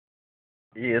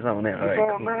Yeah, it's on now. It's Alright,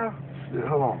 on cool. now? Shit,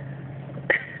 hold on.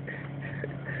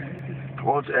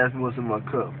 Why don't you ask me what's in my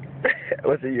cup?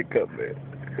 What's in your cup, man?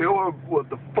 Yo, what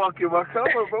the fuck in my cup,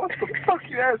 bro? What the fuck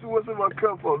you asking what's in my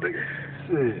cup for, nigga?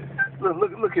 Shit.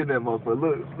 Look at that motherfucker.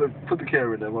 Look, put the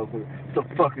camera in that motherfucker. What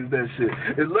the fuck is that shit?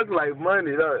 It look like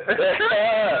money, though.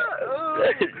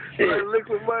 Like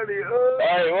liquid money.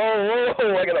 Alright, whoa,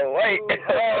 I gotta wait.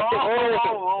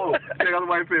 Oh. Check out the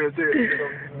white pants.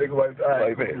 Nigga white pants.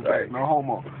 Alright, white pants. Alright. No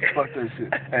homo. Fuck that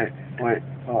shit. Hey, wait.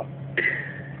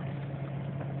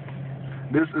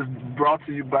 This is brought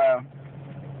to you by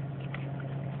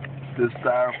this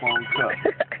Styrofoam cup.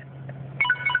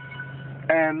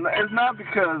 And it's not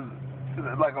because,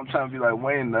 like, I'm trying to be like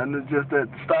Wayne, nothing. It's just that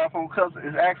Styrofoam cups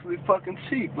is actually fucking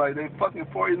cheap. Like, they fucking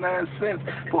 49 cents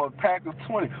for a pack of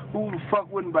 20. Who the fuck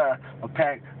wouldn't buy a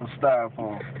pack of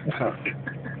Styrofoam cups?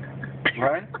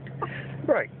 Right?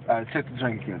 Right. Alright, check the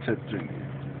drink again. Check the drink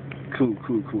again. Cool.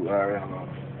 Alright, hold on.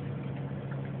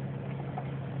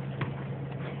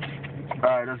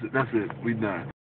 Alright, that's it. We done.